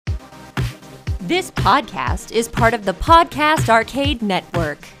This podcast is part of the Podcast Arcade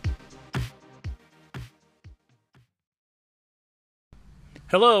Network.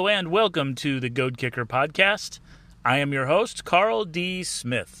 Hello and welcome to the Goad Kicker Podcast. I am your host, Carl D.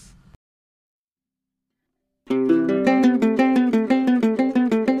 Smith.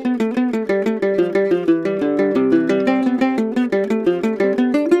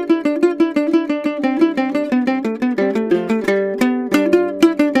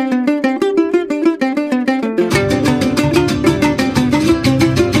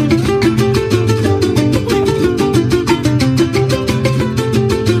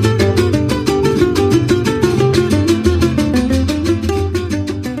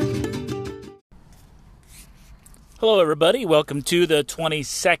 Hello, everybody. Welcome to the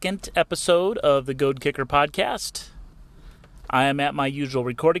 22nd episode of the Goad Kicker Podcast. I am at my usual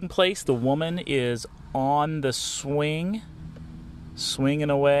recording place. The woman is on the swing,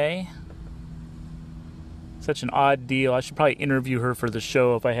 swinging away. Such an odd deal. I should probably interview her for the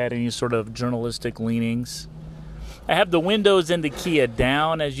show if I had any sort of journalistic leanings. I have the windows in the Kia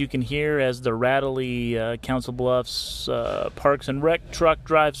down, as you can hear, as the rattly Council Bluffs Parks and Rec truck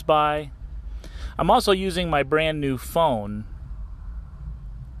drives by. I'm also using my brand new phone,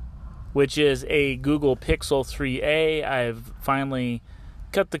 which is a Google Pixel 3a. I've finally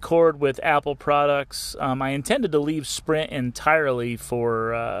cut the cord with Apple products. I intended to leave Sprint entirely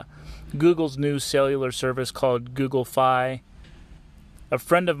for Google's new cellular service called Google Fi. A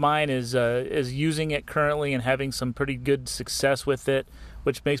friend of mine is using it currently and having some pretty good success with it,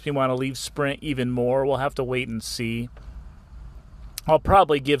 which makes me want to leave Sprint even more. We'll have to wait and see. I'll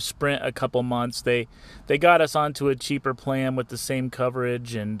probably give Sprint a couple months. They got us onto a cheaper plan with the same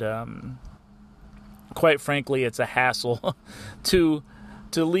coverage, and quite frankly, it's a hassle to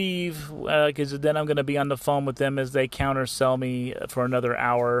leave because then I'm going to be on the phone with them as they countersell me for another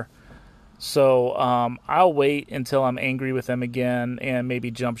hour. So I'll wait until I'm angry with them again and maybe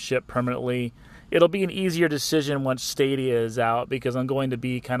jump ship permanently. It'll be an easier decision once Stadia is out because I'm going to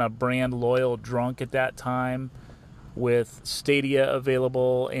be kind of brand loyal drunk at that time, with Stadia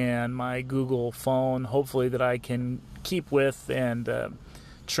available and my Google phone, hopefully, that I can keep with and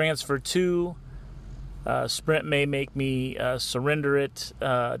transfer to. Sprint may make me surrender it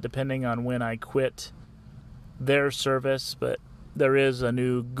depending on when I quit their service, but there is a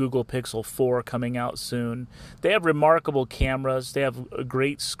new Google Pixel 4 coming out soon. They have remarkable cameras. They have a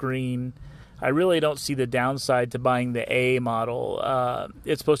great screen. I really don't see the downside to buying the A model.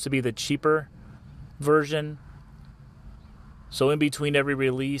 It's supposed to be the cheaper version. So in between every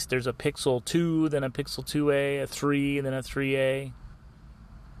release, there's a Pixel 2, then a Pixel 2a, a 3, and then a 3a.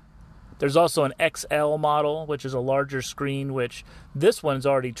 There's also an XL model, which is a larger screen, which this one's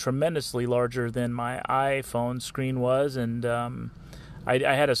already tremendously larger than my iPhone screen was. And I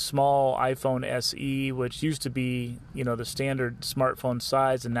had a small iPhone SE, which used to be, the standard smartphone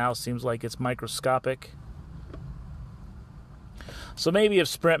size, and now seems like it's microscopic. So maybe if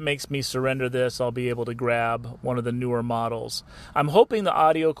Sprint makes me surrender this, I'll be able to grab one of the newer models. I'm hoping the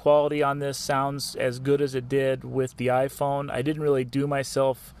audio quality on this sounds as good as it did with the iPhone. I didn't really do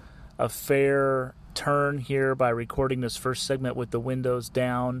myself a fair turn here by recording this first segment with the windows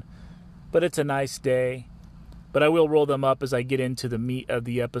down, but it's a nice day. But I will roll them up as I get into the meat of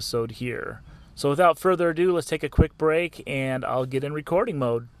the episode here. So without further ado, let's take a quick break and I'll get in recording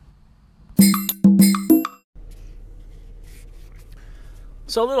mode.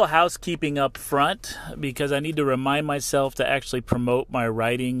 So a little housekeeping up front, because I need to remind myself to actually promote my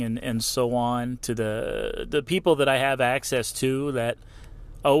writing and so on to the people that I have access to. That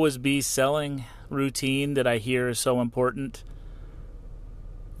OSB selling routine that I hear is so important.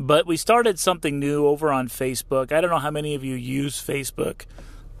 But we started something new over on Facebook. I don't know how many of you use Facebook.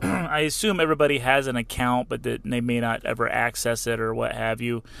 I assume everybody has an account, but that they may not ever access it or what have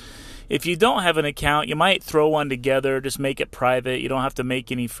you. If you don't have an account, you might throw one together, just make it private. You don't have to make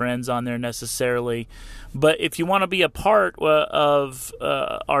any friends on there necessarily. But if you want to be a part of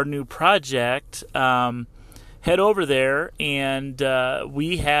our new project, head over there, and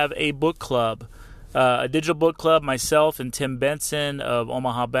we have a book club, a digital book club, myself and Tim Benson of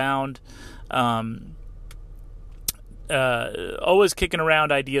Omaha Bound. Always kicking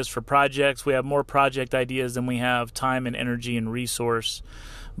around ideas for projects. We have more project ideas than we have time and energy and resource.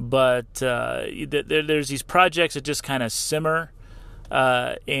 But there's these projects that just kind of simmer,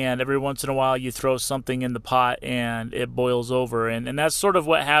 and every once in a while you throw something in the pot and it boils over. And that's sort of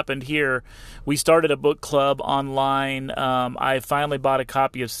what happened here. We started a book club online. I finally bought a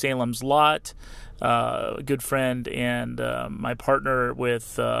copy of Salem's Lot. A good friend and my partner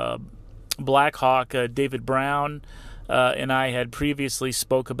with Blackhawk, David Brown, and I had previously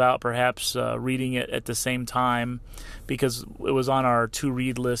spoke about perhaps reading it at the same time because it was on our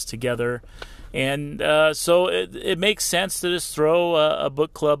to-read list together. And so it makes sense to just throw a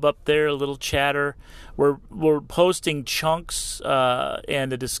book club up there, a little chatter. We're posting chunks,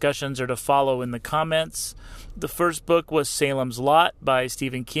 and the discussions are to follow in the comments. The first book was Salem's Lot by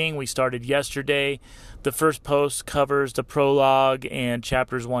Stephen King. We started yesterday. The first post covers the prologue and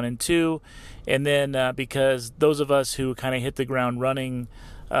chapters 1 and 2. And then because those of us who kind of hit the ground running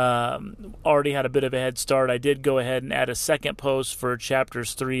already had a bit of a head start, I did go ahead and add a second post for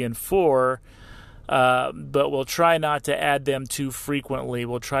chapters 3 and 4. But we'll try not to add them too frequently.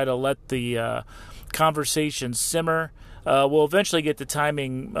 We'll try to let the conversation simmer. We'll eventually get the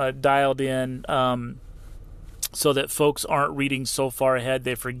timing dialed in so that folks aren't reading so far ahead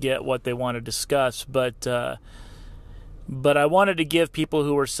they forget what they want to discuss. But I wanted to give people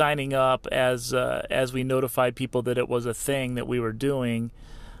who were signing up as we notified people that it was a thing that we were doing,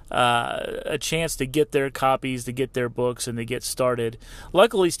 a chance to get their copies, to get their books, and to get started.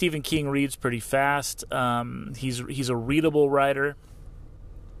 Luckily, Stephen King reads pretty fast. He's a readable writer.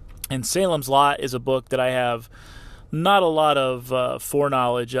 And Salem's Lot is a book that I have not a lot of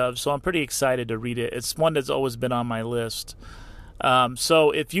foreknowledge of, so I'm pretty excited to read it. It's one that's always been on my list.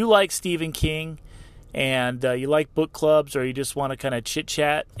 So if you like Stephen King and you like book clubs, or you just want to kind of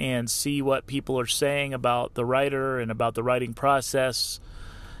chit-chat and see what people are saying about the writer and about the writing process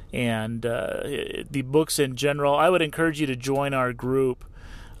and the books in general, I would encourage you to join our group.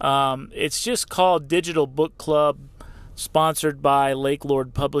 It's just called Digital Book Club, sponsored by Lake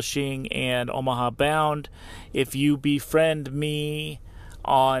Lord Publishing and Omaha Bound. If you befriend me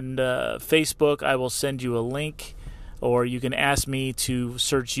on Facebook, I will send you a link, or you can ask me to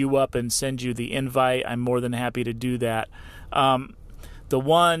search you up and send you the invite. I'm more than happy to do that. The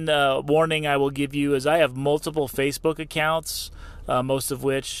one warning I will give you is I have multiple Facebook accounts, most of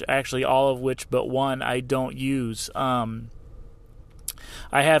which, actually all of which but one, I don't use.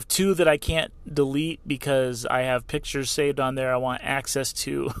 I have 2 that I can't delete because I have pictures saved on there I want access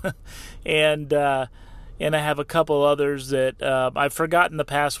to. and I have a couple others that I've forgotten the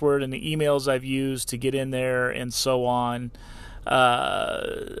password and the emails I've used to get in there and so on.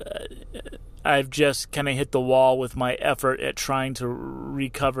 I've just kind of hit the wall with my effort at trying to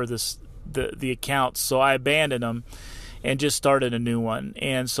recover the accounts, so I abandoned them and just started a new one.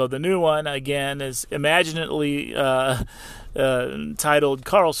 And so the new one, again, is imaginatively titled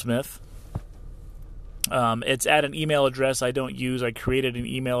Carl Smith. It's at an email address I don't use. I created an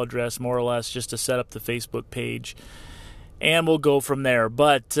email address more or less just to set up the Facebook page, and we'll go from there.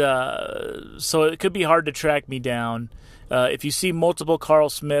 But so it could be hard to track me down. If you see multiple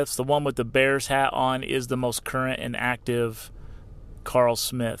Carl Smiths, the one with the Bears hat on is the most current and active Carl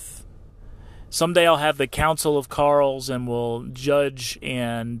Smith. Someday I'll have the Council of Carls, and we'll judge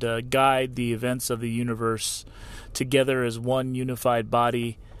and guide the events of the universe together as one unified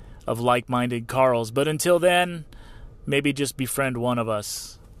body of like-minded Carls. But until then, maybe just befriend one of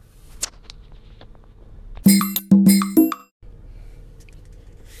us.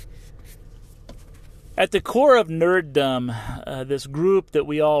 At the core of nerddom, this group that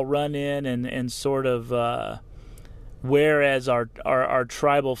we all run in and sort of wear as our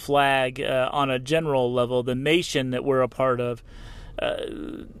tribal flag on a general level, the nation that we're a part of,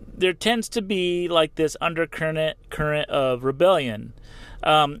 there tends to be like this undercurrent of rebellion.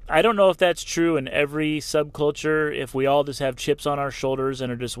 I don't know if that's true in every subculture, if we all just have chips on our shoulders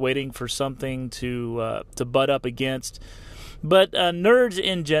and are just waiting for something to butt up against. But nerds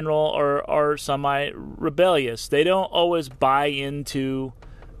in general are semi-rebellious. They don't always buy into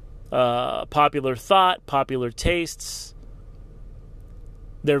popular thought, popular tastes.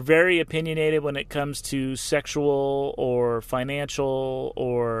 They're very opinionated when it comes to sexual or financial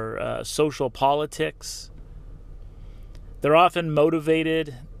or social politics. They're often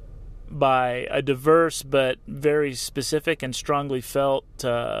motivated by a diverse but very specific and strongly felt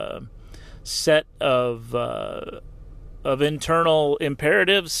set of internal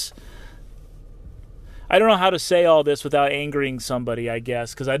imperatives. I don't know how to say all this without angering somebody, I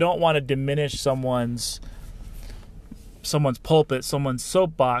guess, because I don't want to diminish someone's pulpit, someone's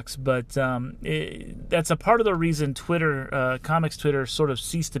soapbox, but that's a part of the reason Twitter, comics Twitter, sort of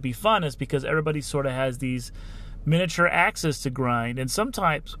ceased to be fun, is because everybody sort of has these miniature axes to grind, and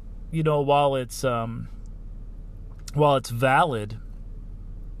sometimes, you know, while it's valid,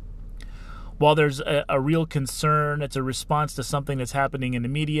 while there's a real concern, it's a response to something that's happening in the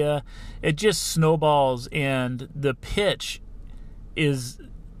media, it just snowballs, and the pitch is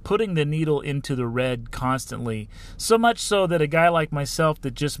putting the needle into the red constantly. So much so that a guy like myself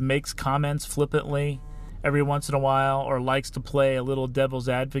that just makes comments flippantly every once in a while or likes to play a little devil's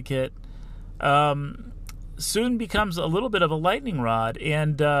advocate, soon becomes a little bit of a lightning rod.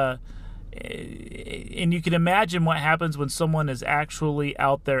 And you can imagine what happens when someone is actually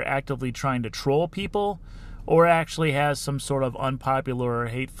out there actively trying to troll people, or actually has some sort of unpopular or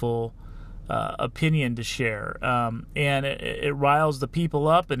hateful opinion to share. And it riles the people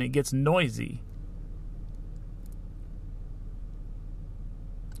up, and it gets noisy.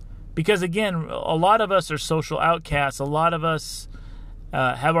 Because, again, a lot of us are social outcasts. A lot of us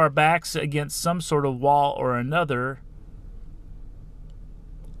have our backs against some sort of wall or another.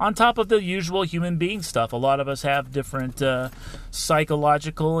 On top of the usual human being stuff, a lot of us have different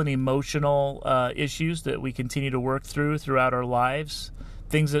psychological and emotional issues that we continue to work throughout our lives.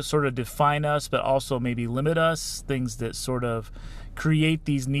 Things that sort of define us, but also maybe limit us. Things that sort of create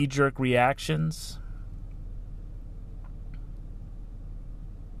these knee-jerk reactions.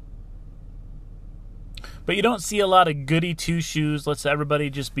 But you don't see a lot of goody two-shoes. Let's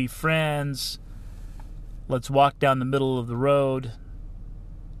everybody just be friends. Let's walk down the middle of the road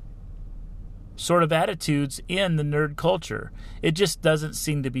sort of attitudes in the nerd culture. It just doesn't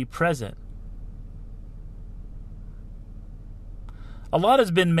seem to be present. A lot has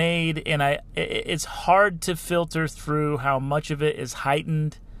been made, and it's hard to filter through how much of it is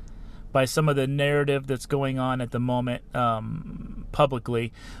heightened by some of the narrative that's going on at the moment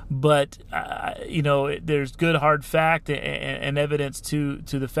publicly. But, there's good hard fact and evidence to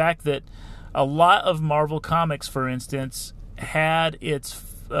the fact that a lot of Marvel Comics, for instance, had its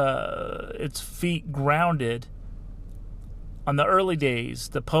feet grounded on the early days,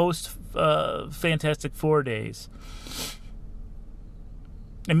 the post Fantastic Four days,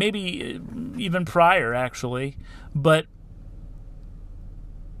 and maybe even prior, actually. But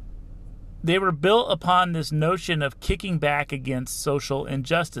they were built upon this notion of kicking back against social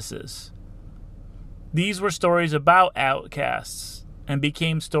injustices. These were stories about outcasts and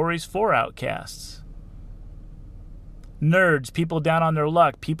became stories for outcasts. Nerds, people down on their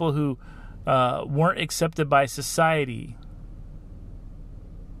luck, people who weren't accepted by society.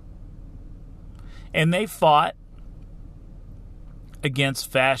 And they fought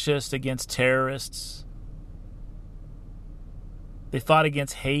against fascists, against terrorists. They fought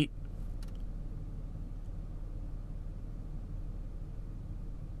against hate.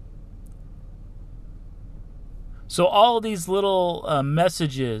 So all of these little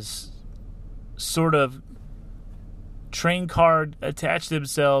messages sort of train card attach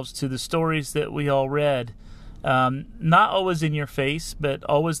themselves to the stories that we all read. Not always in your face, but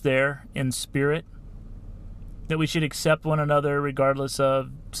always there in spirit. That we should accept one another regardless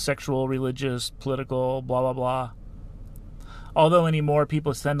of sexual, religious, political, blah, blah, blah. Although anymore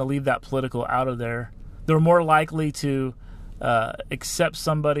people tend to leave that political out of there. They're more likely to accept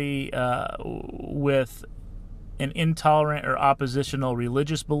somebody with an intolerant or oppositional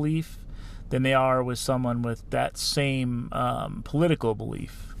religious belief than they are with someone with that same political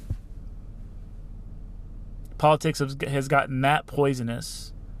belief. Politics has gotten that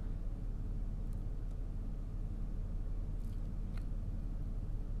poisonous.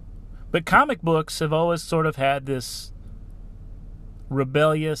 But comic books have always sort of had this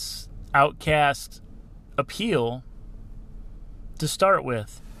rebellious, outcast appeal to start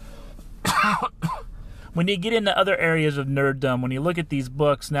with. When you get into other areas of nerddom, when you look at these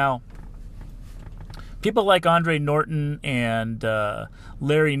books now, people like Andre Norton and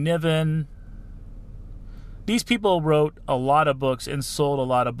Larry Niven, these people wrote a lot of books and sold a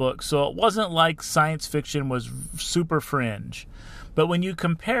lot of books. So it wasn't like science fiction was super fringe. But when you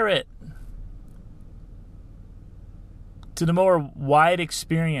compare it to the more wide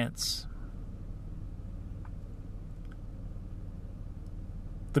experience,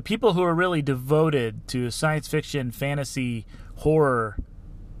 the people who are really devoted to science fiction, fantasy, horror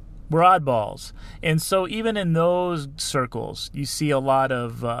were oddballs. And so even in those circles, you see a lot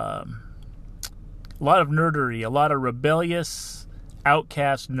of nerdery, a lot of rebellious,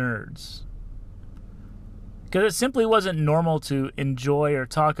 outcast nerds. Because it simply wasn't normal to enjoy or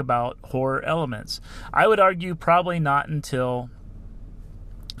talk about horror elements. I would argue probably not until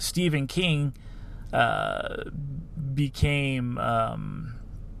Stephen King became a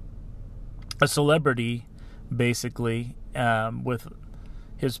celebrity, basically, with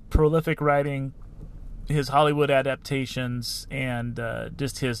his prolific writing, his Hollywood adaptations, and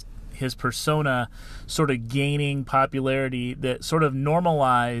just his persona sort of gaining popularity that sort of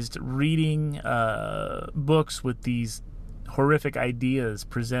normalized reading books with these horrific ideas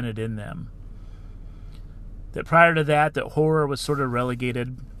presented in them. That prior to that horror was sort of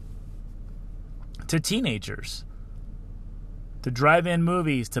relegated to teenagers, to drive-in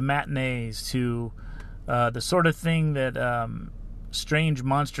movies, to matinees, to The sort of thing that strange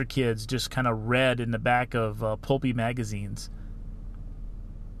monster kids just kind of read in the back of pulpy magazines.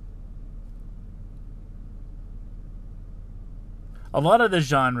 A lot of the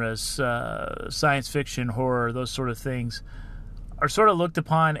genres, science fiction, horror, those sort of things, are sort of looked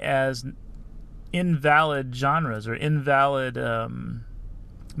upon as invalid genres or invalid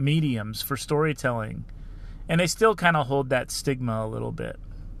mediums for storytelling. And they still kind of hold that stigma a little bit.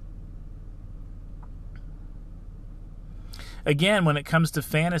 Again, when it comes to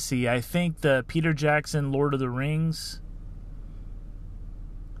fantasy, I think the Peter Jackson Lord of the Rings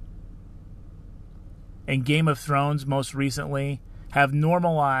and Game of Thrones most recently have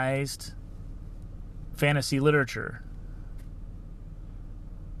normalized fantasy literature.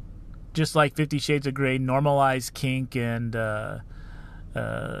 Just like 50 Shades of Grey normalized kink and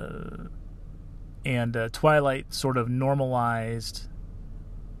Twilight sort of normalized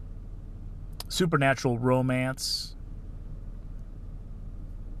supernatural romance.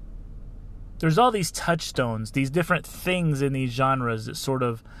 There's all these touchstones, these different things in these genres that sort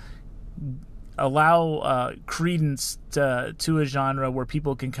of allow credence to a genre where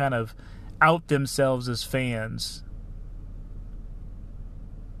people can kind of out themselves as fans.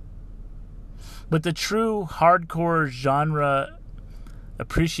 But the true hardcore genre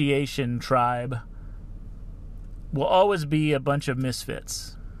appreciation tribe will always be a bunch of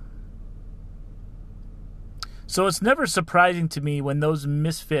misfits. So it's never surprising to me when those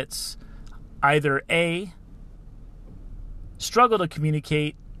misfits either A, struggle to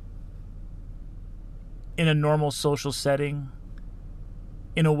communicate in a normal social setting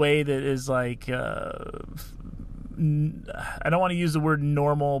in a way that is like, I don't want to use the word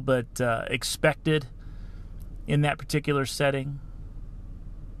normal, but expected in that particular setting.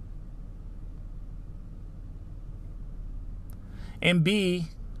 And B,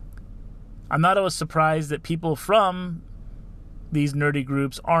 I'm not always surprised that people from these nerdy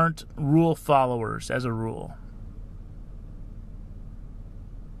groups aren't rule followers as a rule.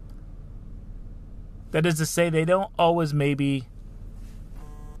 That is to say, they don't always maybe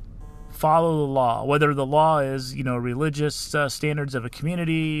follow the law, whether the law is, religious standards of a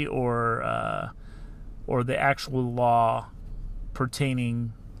community or the actual law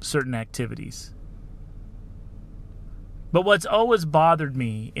pertaining certain activities. But what's always bothered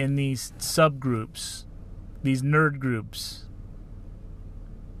me in these subgroups, these nerd groups,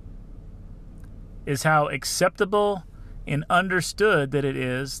 is how acceptable and understood that it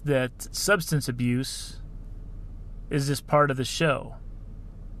is that substance abuse is just part of the show.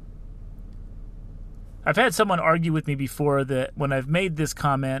 I've had someone argue with me before that when I've made this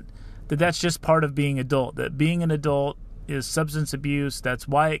comment, that that's just part of being adult, that being an adult is substance abuse, that's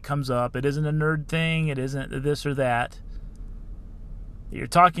why it comes up, it isn't a nerd thing, it isn't this or that. You're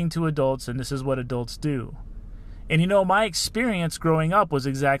talking to adults and this is what adults do. And my experience growing up was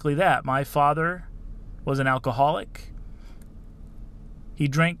exactly that. My father was an alcoholic. He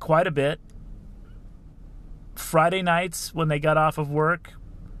drank quite a bit. Friday nights when they got off of work,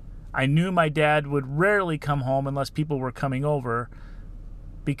 I knew my dad would rarely come home unless people were coming over,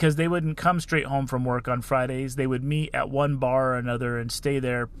 because they wouldn't come straight home from work on Fridays. They would meet at one bar or another and stay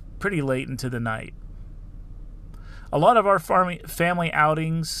there pretty late into the night. A lot of our family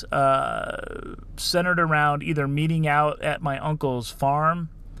outings centered around either meeting out at my uncle's farm,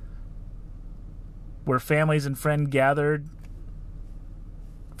 where families and friends gathered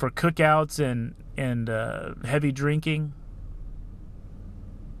for cookouts and heavy drinking,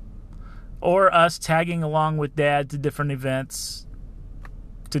 or us tagging along with Dad to different events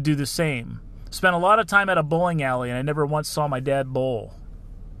to do the same. Spent a lot of time at a bowling alley, and I never once saw my dad bowl,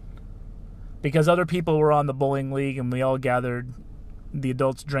 because other people were on the bowling league, and we all gathered. The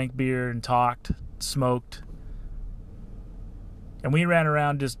adults drank beer and talked, smoked, and we ran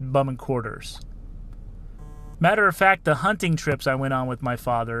around just bumming quarters. Matter of fact, the hunting trips I went on with my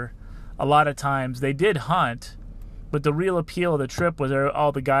father, a lot of times they did hunt, but the real appeal of the trip was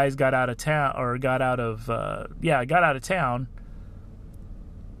all the guys got out of town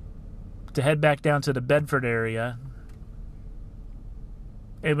to head back down to the Bedford area.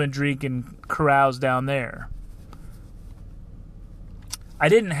 They've been drinking carouse down there. I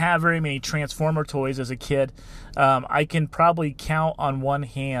didn't have very many Transformer toys as a kid. I can probably count on one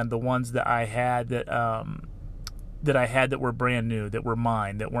hand the ones that I had that were brand new, that were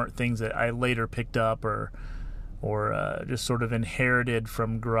mine, that weren't things that I later picked up or just sort of inherited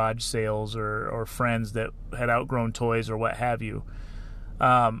from garage sales or friends that had outgrown toys or what have you.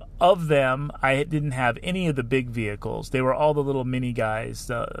 Of them, I didn't have any of the big vehicles. They were all the little mini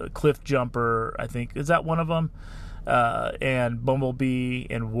guys. Cliff Jumper, I think, is that one of them? And Bumblebee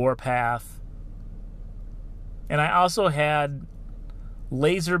and Warpath. And I also had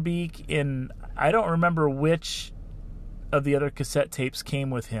Laserbeak in, I don't remember which of the other cassette tapes came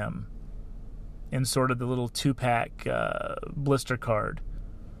with him in sort of the little 2-pack blister card.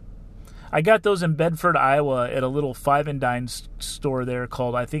 I got those in Bedford, Iowa at a little five and dime store there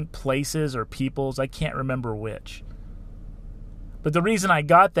called, I think, Places or People's. I can't remember which. But the reason I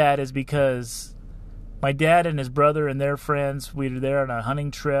got that is because my dad and his brother and their friends, we were there on a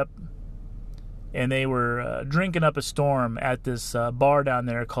hunting trip, and they were drinking up a storm at this bar down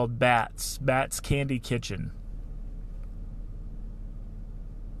there called Bat's Candy Kitchen.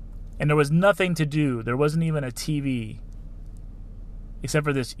 And there was nothing to do. There wasn't even a TV, except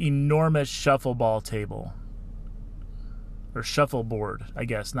for this enormous shuffleball table. Or shuffleboard, I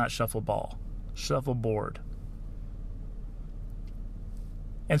guess, not shuffleball. Shuffleboard.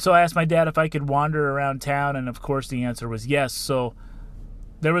 And so I asked my dad if I could wander around town, and of course the answer was yes. So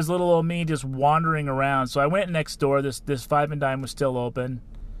there was little old me just wandering around. So I went next door. This five and dime was still open,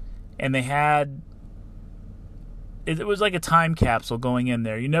 and they had, it was like a time capsule going in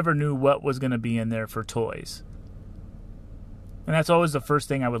there. You never knew what was going to be in there for toys. And that's always the first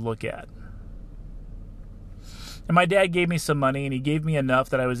thing I would look at. And my dad gave me some money, and he gave me enough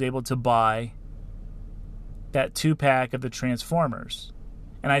that I was able to buy that 2-pack of the Transformers.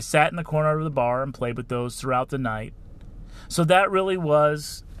 And I sat in the corner of the bar and played with those throughout the night. So that really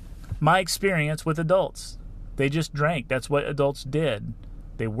was my experience with adults. They just drank. That's what adults did.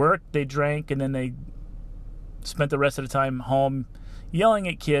 They worked, they drank, and then they spent the rest of the time home yelling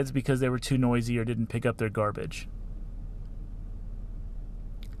at kids because they were too noisy or didn't pick up their garbage.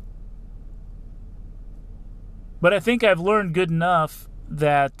 But I think I've learned good enough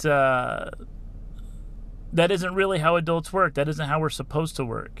that that isn't really how adults work. That isn't how we're supposed to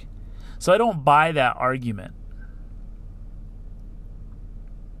work. So I don't buy that argument.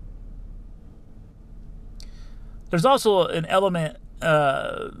 There's also an element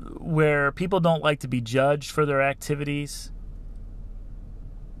where people don't like to be judged for their activities.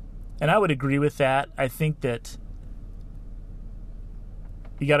 And I would agree with that. I think that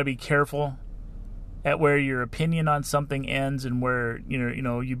you got to be careful at where your opinion on something ends and where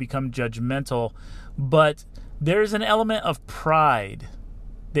you become judgmental. But there's an element of pride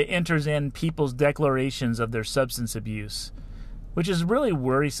that enters in people's declarations of their substance abuse, which is really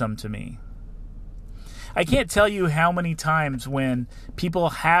worrisome to me. I can't tell you how many times when people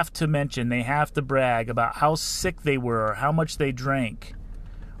have to mention, they have to brag about how sick they were or how much they drank,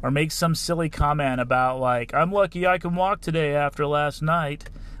 or make some silly comment about, like, I'm lucky I can walk today after last night,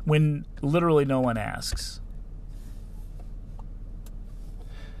 when literally no one asks.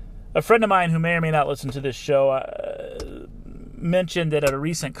 A friend of mine who may or may not listen to this show mentioned that at a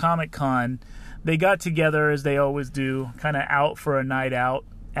recent Comic-Con, they got together, as they always do, kind of out for a night out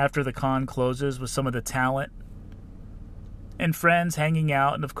after the con closes with some of the talent and friends hanging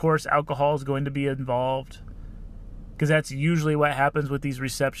out. And, of course, alcohol is going to be involved because that's usually what happens with these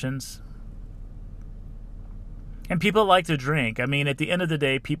receptions. And people like to drink. I mean, at the end of the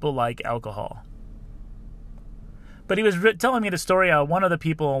day, people like alcohol. But he was telling me the story how one of the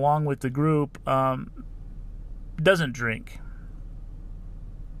people along with the group doesn't drink.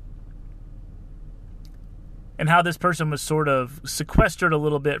 And how this person was sort of sequestered a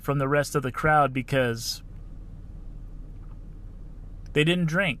little bit from the rest of the crowd because they didn't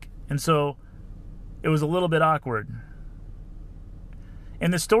drink. And so it was a little bit awkward.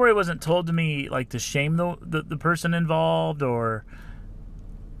 And the story wasn't told to me like to shame the person involved or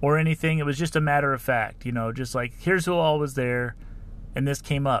anything. It was just a matter of fact, just like, here's who all was there, and this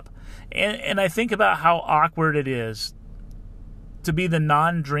came up. And I think about how awkward it is to be the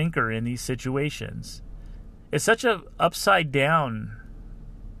non-drinker in these situations. It's such a upside down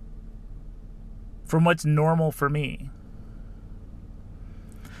from what's normal for me.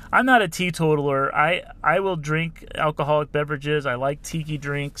 I'm not a teetotaler. I will drink alcoholic beverages. I like tiki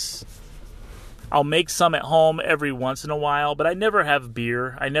drinks. I'll make some at home every once in a while, but I never have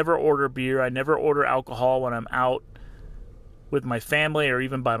beer. I never order beer. I never order alcohol when I'm out with my family or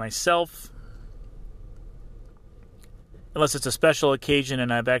even by myself. Unless it's a special occasion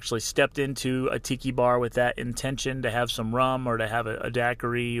and I've actually stepped into a tiki bar with that intention to have some rum or to have a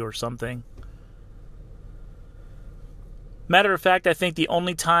daiquiri or something. Matter of fact, I think the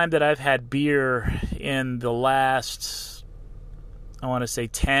only time that I've had beer in the last, I want to say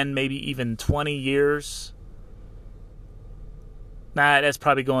 10, maybe even 20 years. Nah, that's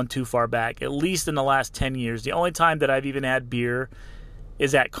probably going too far back. At least in the last 10 years. The only time that I've even had beer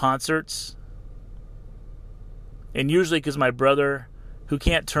is at concerts. And usually because my brother, who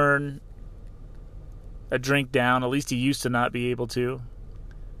can't turn a drink down, at least he used to not be able to,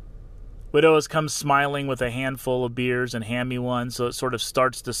 would always come smiling with a handful of beers and hand me one, so it sort of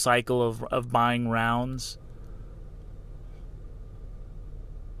starts the cycle of buying rounds.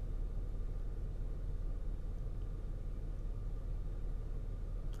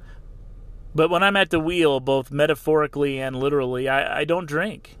 But when I'm at the wheel, both metaphorically and literally, I don't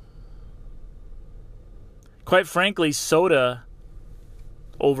drink. Quite frankly, soda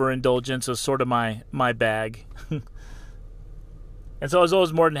overindulgence is sort of my bag. And so I was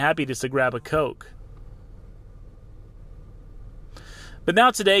always more than happy just to grab a Coke. But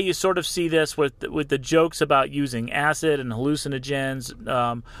now today you sort of see this with the jokes about using acid and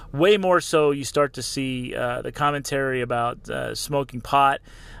hallucinogens. Way more so you start to see the commentary about smoking pot.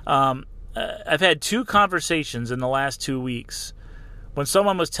 I've had 2 conversations in the last 2 weeks when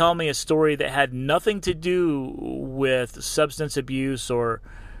someone was telling me a story that had nothing to do with substance abuse or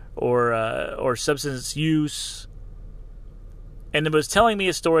substance use. And it was telling me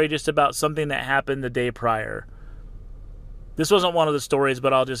a story just about something that happened the day prior. This wasn't one of the stories,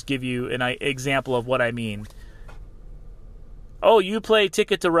 but I'll just give you an example of what I mean. Oh, you play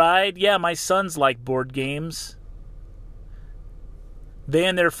Ticket to Ride? Yeah, my sons like board games. They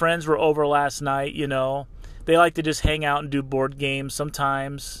and their friends were over last night, you know. They like to just hang out and do board games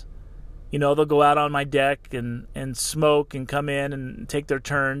sometimes. You know, they'll go out on my deck and smoke and come in and take their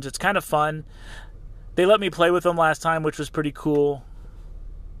turns. It's kind of fun. They let me play with them last time, which was pretty cool.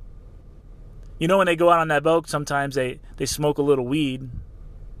 You know, when they go out on that boat, sometimes they smoke a little weed.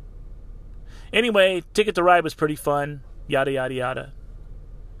 Anyway, Ticket to Ride was pretty fun. Yada, yada, yada.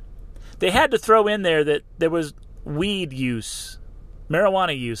 They had to throw in there that there was weed use,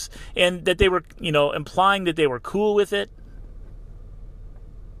 marijuana use, and that they were, you know, implying that they were cool with it.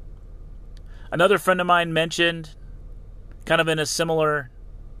 Another friend of mine mentioned, kind of in a similar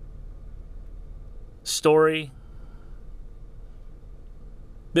story,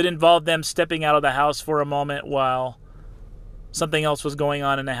 that involved them stepping out of the house for a moment while something else was going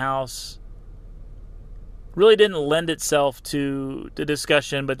on in the house. Really didn't lend itself to the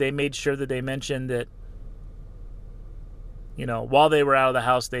discussion, but they made sure that they mentioned that, you know, while they were out of the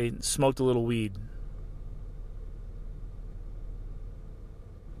house, they smoked a little weed.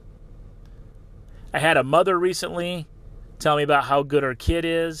 I had a mother recently tell me about how good her kid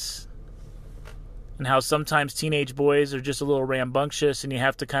is and how sometimes teenage boys are just a little rambunctious and you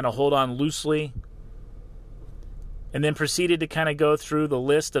have to kind of hold on loosely. And then proceeded to kind of go through the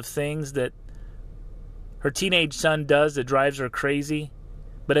list of things that her teenage son does that drives her crazy,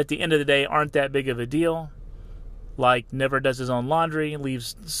 but at the end of the day aren't that big of a deal. Like never does his own laundry,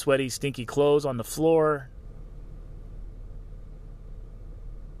 leaves sweaty, stinky clothes on the floor.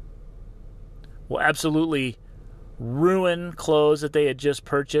 Will absolutely ruin clothes that they had just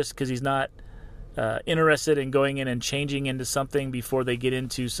purchased because he's not interested in going in and changing into something before they get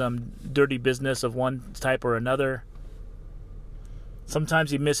into some dirty business of one type or another.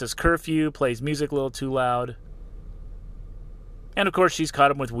 Sometimes he misses curfew, plays music a little too loud. And of course she's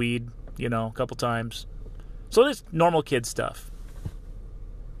caught him with weed, you know, a couple times. So it's normal kid stuff.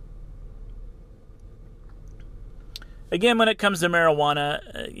 Again, when it comes to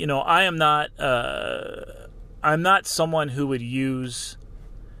marijuana, you know, I'm not someone who would use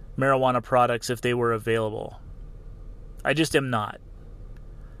marijuana products if they were available. I just am not.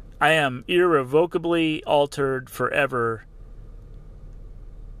 I am irrevocably altered forever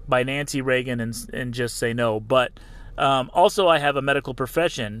by Nancy Reagan and just say no. But also I have a medical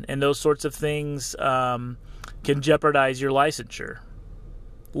profession, and those sorts of things can jeopardize your licensure,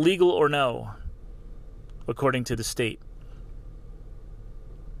 legal or no, according to the state.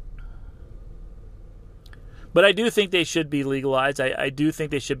 But I do think they should be legalized. I do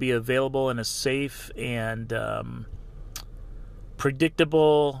think they should be available in a safe and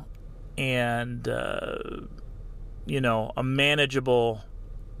predictable and, you know, a manageable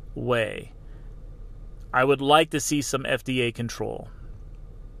way. I would like to see some FDA control.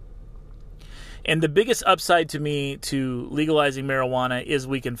 And the biggest upside to me to legalizing marijuana is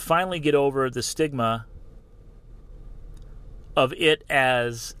we can finally get over the stigma of it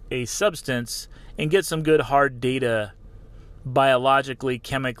as a substance and get some good hard data biologically,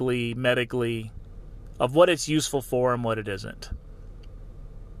 chemically, medically of what it's useful for and what it isn't.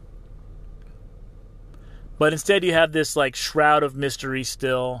 But instead you have this like shroud of mystery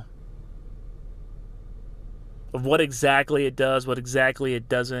still of what exactly it does, what exactly it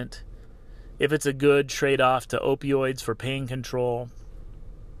doesn't, if it's a good trade-off to opioids for pain control.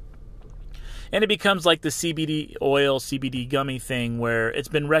 And it becomes like the CBD oil, CBD gummy thing where it's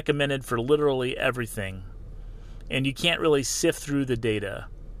been recommended for literally everything. And you can't really sift through the data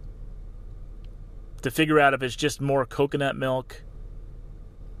to figure out if it's just more coconut milk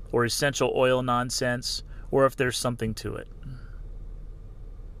or essential oil nonsense, or if there's something to it.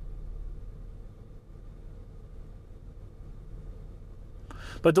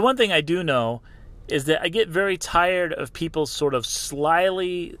 But the one thing I do know is that I get very tired of people sort of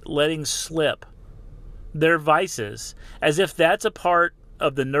slyly letting slip their vices, as if that's a part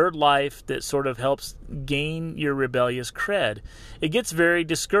of the nerd life that sort of helps gain your rebellious cred. It gets very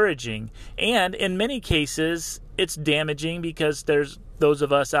discouraging, and in many cases, it's damaging because there's those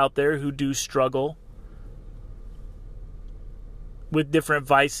of us out there who do struggle with different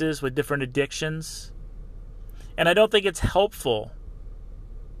vices, with different addictions, and I don't think it's helpful.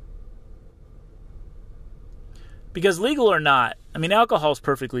 Because legal or not, I mean, alcohol is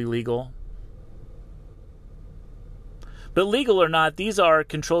perfectly legal. But legal or not, these are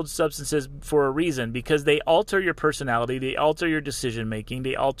controlled substances for a reason, because they alter your personality, they alter your decision making,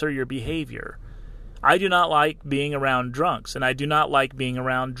 they alter your behavior. I do not like being around drunks, and I do not like being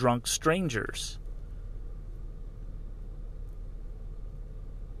around drunk strangers.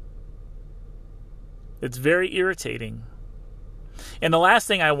 It's very irritating. And the last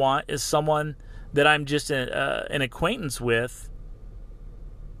thing I want is someone that I'm just an acquaintance with,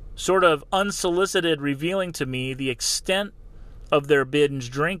 sort of unsolicited, revealing to me the extent of their binge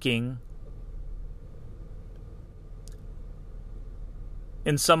drinking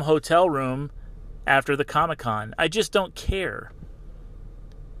in some hotel room after the Comic-Con. I just don't care.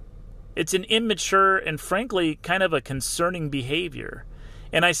 It's an immature and frankly kind of a concerning behavior.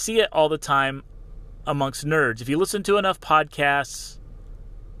 And I see it all the time amongst nerds. If you listen to enough podcasts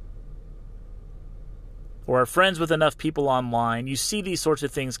or are friends with enough people online, you see these sorts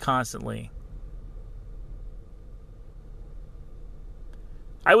of things constantly.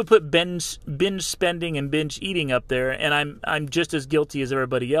 I would put binge spending and binge eating up there, and I'm just as guilty as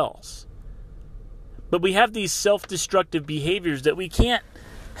everybody else. But we have these self-destructive behaviors that we can't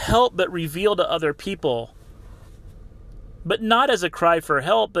help but reveal to other people, but not as a cry for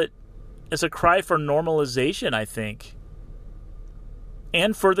help, but as a cry for normalization, I think,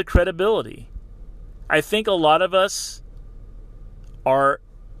 and for the credibility. I think a lot of us are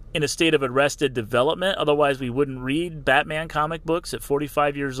in a state of arrested development. Otherwise, we wouldn't read Batman comic books at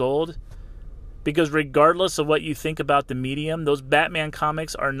 45 years old. Because regardless of what you think about the medium, those Batman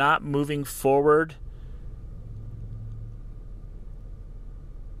comics are not moving forward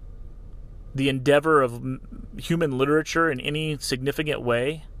the endeavor of human literature in any significant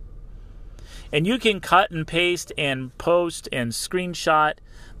way. And you can cut and paste and post and screenshot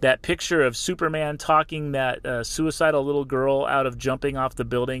that picture of Superman talking that suicidal little girl out of jumping off the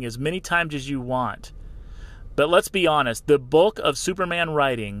building as many times as you want. But let's be honest, the bulk of Superman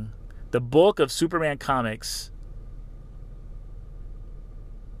writing, the bulk of Superman comics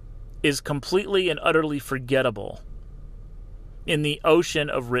is completely and utterly forgettable in the ocean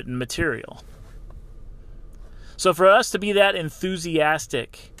of written material. So for us to be that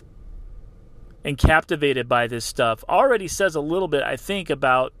enthusiastic and captivated by this stuff already says a little bit, I think,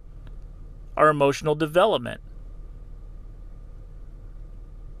 about our emotional development.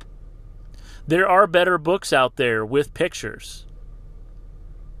 There are better books out there with pictures.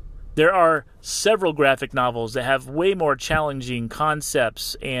 There are several graphic novels that have way more challenging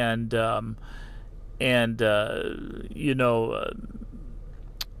concepts and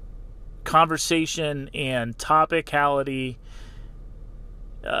conversation and topicality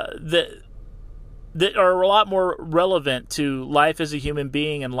that are a lot more relevant to life as a human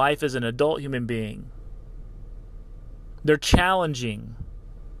being and life as an adult human being. They're challenging.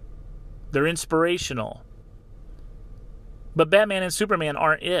 They're inspirational. But Batman and Superman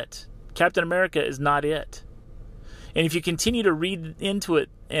aren't it. Captain America is not it. And if you continue to read into it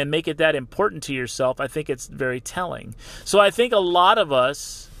and make it that important to yourself, I think it's very telling. So I think a lot of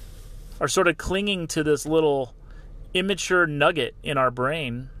us are sort of clinging to this little immature nugget in our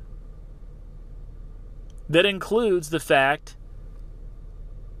brain that includes the fact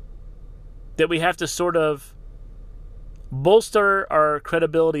that we have to sort of bolster our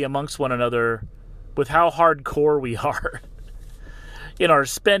credibility amongst one another with how hardcore we are in our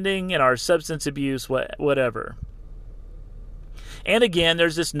spending, in our substance abuse, whatever. And again,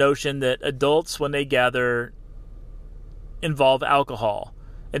 there's this notion that adults, when they gather, involve alcohol.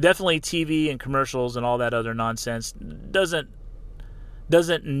 And definitely TV and commercials and all that other nonsense doesn't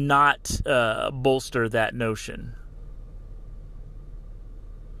not bolster that notion.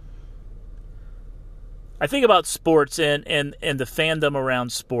 I think about sports and the fandom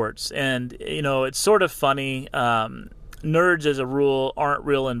around sports. And, it's sort of funny. Nerds, as a rule, aren't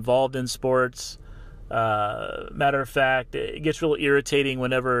real involved in sports. Matter of fact, it gets real irritating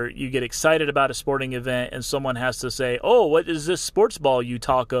whenever you get excited about a sporting event and someone has to say, "Oh, what is this sports ball you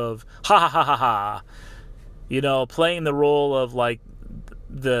talk of? Ha ha ha ha ha." You know, playing the role of like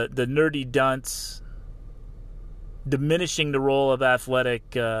the nerdy dunce, diminishing the role of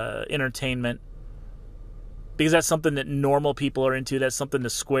athletic entertainment, because that's something that normal people are into. That's something the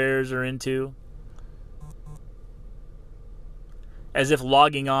squares are into. As if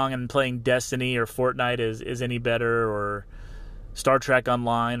logging on and playing Destiny or Fortnite is any better, or Star Trek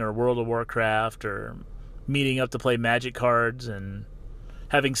Online or World of Warcraft, or meeting up to play Magic cards and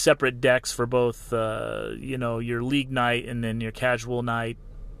having separate decks for both, your league night and then your casual night.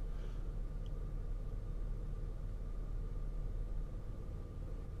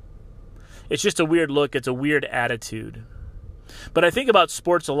 It's just a weird look. It's a weird attitude. But I think about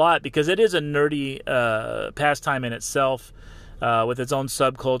sports a lot because it is a nerdy pastime in itself. With its own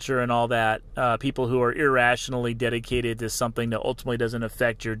subculture and all that, people who are irrationally dedicated to something that ultimately doesn't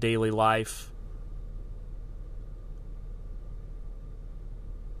affect your daily life.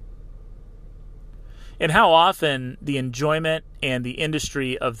 And how often the enjoyment and the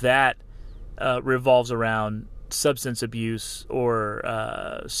industry of that revolves around substance abuse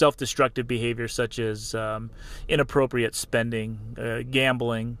or self-destructive behavior such as inappropriate spending,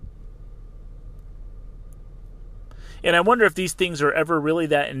 gambling. And I wonder if these things are ever really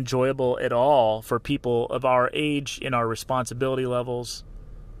that enjoyable at all for people of our age in our responsibility levels.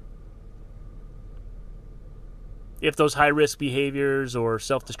 If those high-risk behaviors or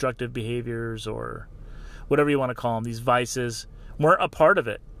self-destructive behaviors or whatever you want to call them, these vices, weren't a part of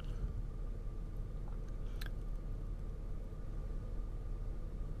it.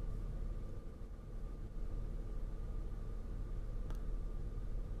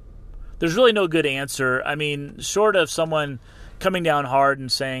 There's really no good answer. I mean, short of someone coming down hard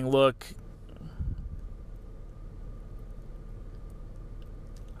and saying, look,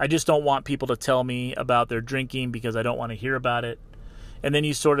 I just don't want people to tell me about their drinking because I don't want to hear about it. And then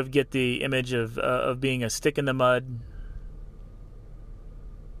you sort of get the image of being a stick in the mud.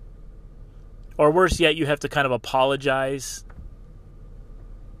 Or worse yet, you have to kind of apologize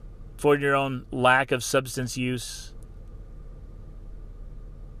for your own lack of substance use.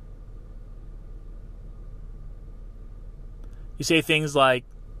 You say things like,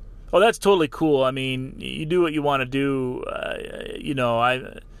 "Oh, that's totally cool. I mean, you do what you want to do.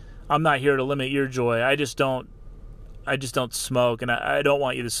 I'm not here to limit your joy. I just don't smoke, and I don't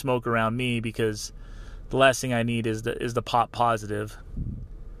want you to smoke around me because the last thing I need is the pop positive."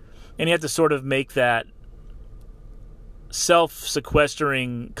 And you have to sort of make that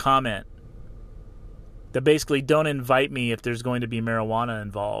self-sequestering comment that basically, don't invite me if there's going to be marijuana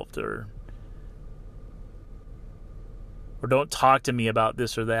involved, or don't talk to me about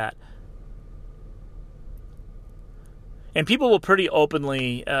this or that. And people will pretty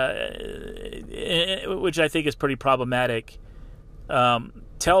openly, which I think is pretty problematic,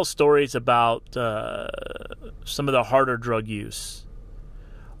 tell stories about some of the harder drug use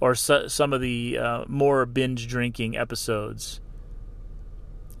or some of the more binge drinking episodes.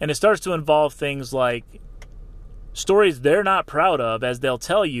 And it starts to involve things like stories they're not proud of, as they'll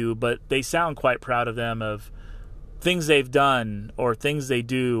tell you, but they sound quite proud of them, of things they've done or things they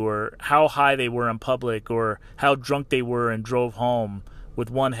do, or how high they were in public, or how drunk they were and drove home with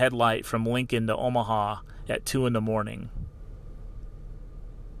one headlight from Lincoln to Omaha at 2 a.m.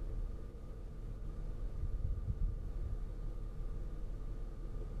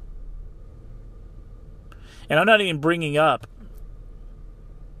 And I'm not even bringing up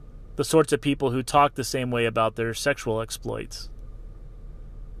the sorts of people who talk the same way about their sexual exploits.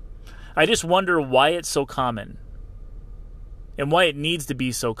 I just wonder why it's so common. And why it needs to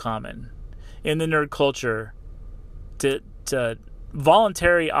be so common in the nerd culture to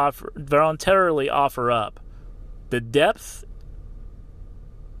voluntarily offer up the depth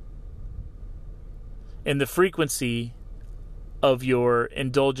and the frequency of your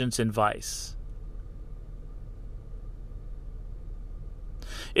indulgence in vice.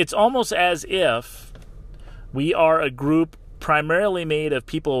 It's almost as if we are a group primarily made of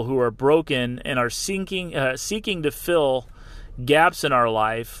people who are broken and are seeking to fill gaps in our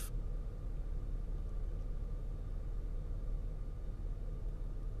life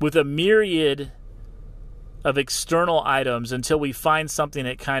with a myriad of external items until we find something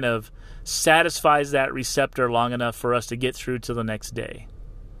that kind of satisfies that receptor long enough for us to get through to the next day.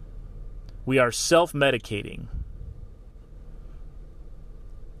 We are self-medicating.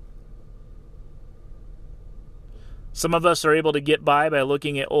 Some of us are able to get by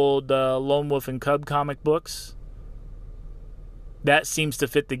looking at old Lone Wolf and Cub comic books. That seems to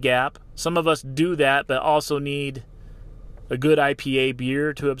fit the gap. Some of us do that, but also need a good IPA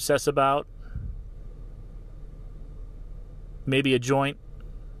beer to obsess about. Maybe a joint,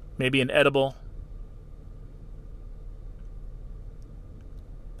 maybe an edible.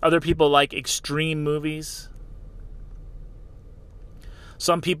 Other people like extreme movies.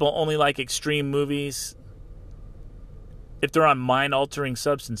 Some people only like extreme movies if they're on mind-altering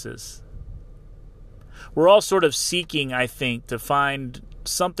substances. We're all sort of seeking, I think, to find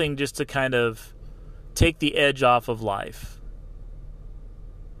something just to kind of take the edge off of life.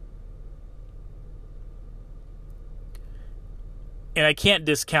 And I can't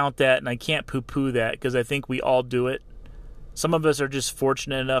discount that, and I can't poo-poo that, because I think we all do it. Some of us are just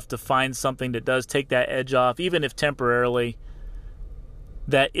fortunate enough to find something that does take that edge off, even if temporarily,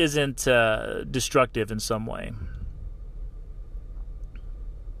 that isn't destructive in some way.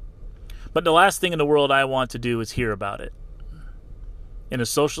 But the last thing in the world I want to do is hear about it. In a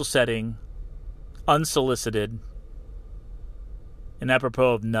social setting, unsolicited, and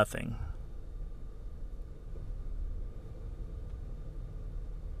apropos of nothing.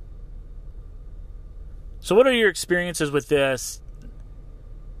 So what are your experiences with this?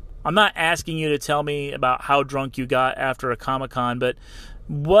 I'm not asking you to tell me about how drunk you got after a Comic-Con, but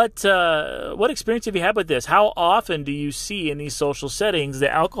what experience have you had with this? How often do you see in these social settings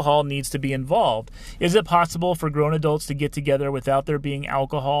that alcohol needs to be involved? Is it possible for grown adults to get together without there being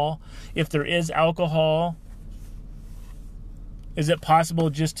alcohol? If there is alcohol, is it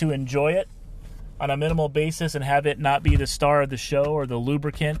possible just to enjoy it on a minimal basis and have it not be the star of the show or the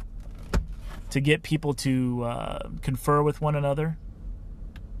lubricant to get people to confer with one another?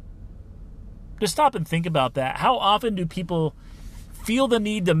 Just stop and think about that. How often do people feel the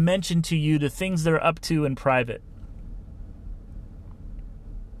need to mention to you the things they're up to in private?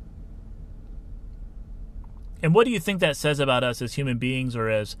 And what do you think that says about us as human beings, or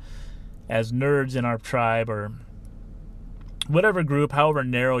as nerds in our tribe, or whatever group, however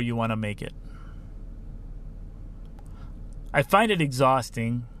narrow you want to make it? I find it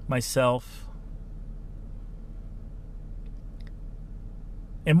exhausting myself.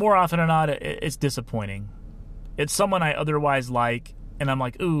 And more often than not, it's disappointing. It's someone I otherwise like, and I'm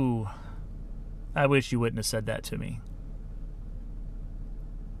like, ooh, I wish you wouldn't have said that to me.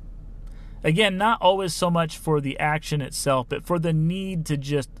 Again, not always so much for the action itself, but for the need to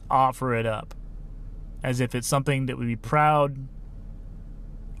just offer it up, as if it's something that would be proud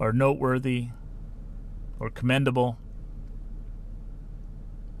or noteworthy or commendable.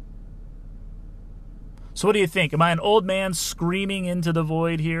 So what do you think? Am I an old man screaming into the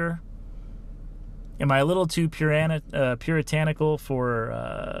void here? Am I a little too puritanical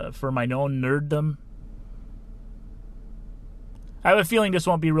for my own nerddom? I have a feeling this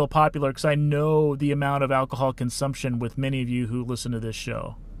won't be real popular because I know the amount of alcohol consumption with many of you who listen to this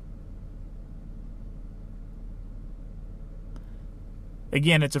show.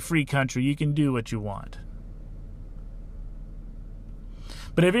 Again, it's a free country. You can do what you want.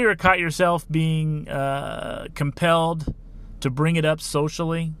 But have you ever caught yourself being compelled to bring it up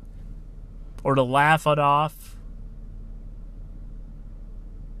socially or to laugh it off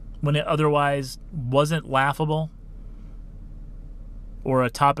when it otherwise wasn't laughable or a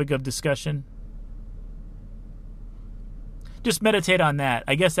topic of discussion? Just meditate on that.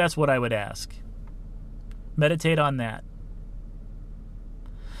 I guess that's what I would ask. Meditate on that.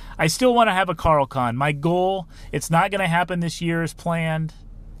 I still want to have a CarlCon. My goal, it's not going to happen this year as planned.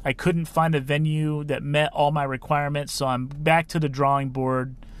 I couldn't find a venue that met all my requirements, so I'm back to the drawing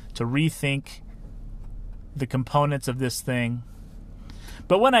board to rethink the components of this thing.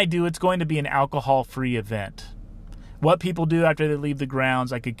 But when I do, it's going to be an alcohol-free event. What people do after they leave the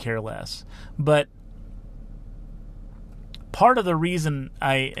grounds, I could care less. But part of the reason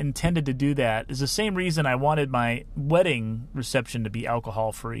I intended to do that is the same reason I wanted my wedding reception to be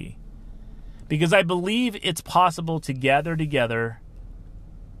alcohol-free. Because I believe it's possible to gather together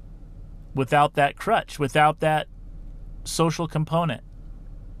without that crutch, without that social component.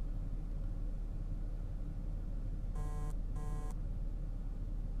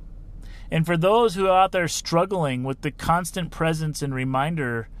 And for those who are out there struggling with the constant presence and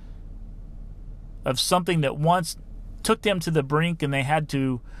reminder of something that once took them to the brink and they had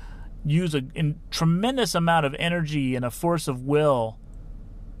to use a tremendous amount of energy and a force of will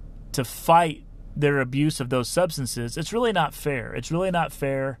to fight their abuse of those substances, it's really not fair. It's really not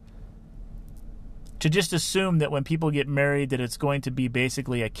fair to just assume that when people get married that it's going to be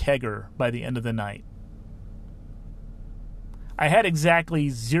basically a kegger by the end of the night. I had exactly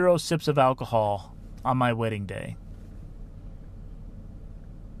 0 sips of alcohol on my wedding day.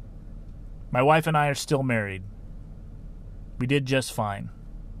 My wife and I are still married. We did just fine.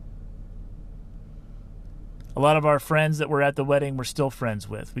 A lot of our friends that were at the wedding we're still friends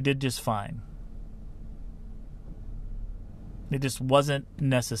with. We did just fine. It just wasn't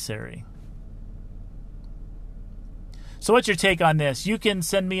necessary. So what's your take on this? You can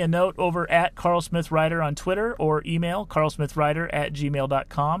send me a note over at Carl Smith Writer on Twitter or email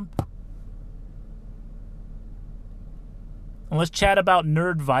carlsmithwriter@gmail.com. And let's chat about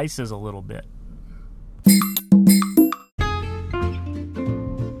nerd vices a little bit.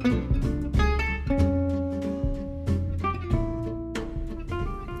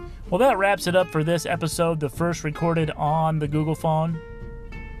 Well, that wraps it up for this episode, the first recorded on the Google phone.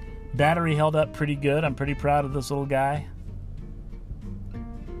 Battery held up pretty good. I'm pretty proud of this little guy.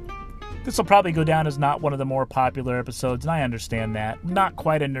 This will probably go down as not one of the more popular episodes, and I understand that. Not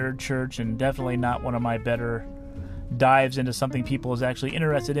quite a nerd church, and definitely not one of my better dives into something people is actually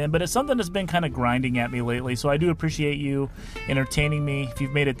interested in, but it's something that's been kind of grinding at me lately, so I do appreciate you entertaining me if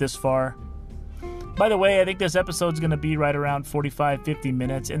you've made it this far. By the way, I think this episode's going to be right around 45-50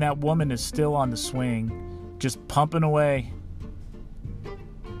 minutes, and that woman is still on the swing, just pumping away.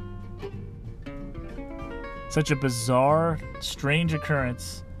 Such a bizarre, strange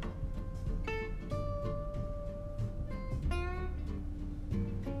occurrence.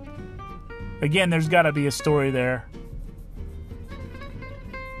 Again, there's got to be a story there.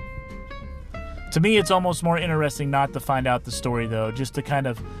 To me, it's almost more interesting not to find out the story, though, just to kind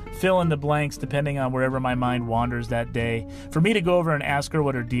of fill in the blanks depending on wherever my mind wanders that day. For me to go over and ask her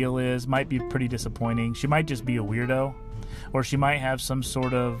what her deal is might be pretty disappointing. She might just be a weirdo, or she might have some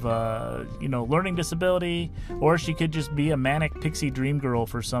sort of, learning disability, or she could just be a manic pixie dream girl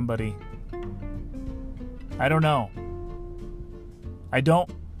for somebody. I don't know. I don't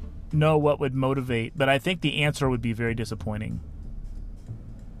know what would motivate, but I think the answer would be very disappointing.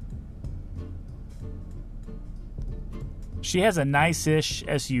 She has a nice-ish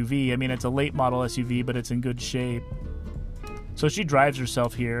SUV. I mean, it's a late model SUV, but it's in good shape. So she drives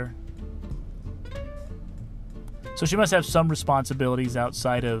herself here. So she must have some responsibilities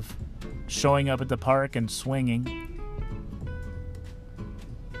outside of showing up at the park and swinging.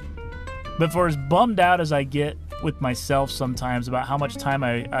 But for as bummed out as I get with myself sometimes about how much time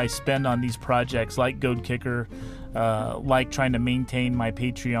I spend on these projects like Goat Kicker, like trying to maintain my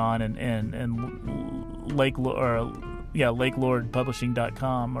Patreon and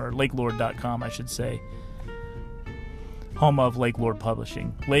LakeLordPublishing.com, or LakeLord.com, I should say. Home of Lake Lord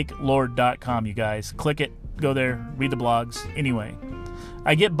Publishing. LakeLord.com, you guys. Click it, go there, read the blogs. Anyway,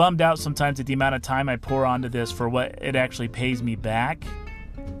 I get bummed out sometimes at the amount of time I pour onto this for what it actually pays me back.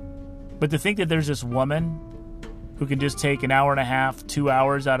 But to think that there's this woman who can just take an hour and a half, 2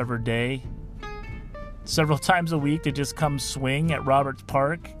 hours out of her day, several times a week to just come swing at Roberts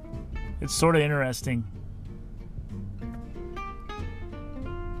Park, it's sort of interesting.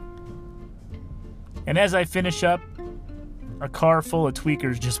 And as I finish up, a car full of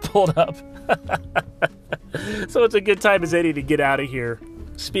tweakers just pulled up. So it's a good time as any to get out of here.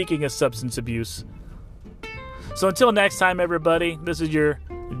 Speaking of substance abuse. So until next time, everybody, this is your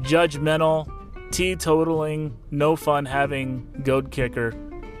judgmental, teetotaling, no fun having Goat Kicker.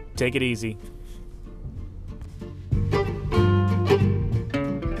 Take it easy.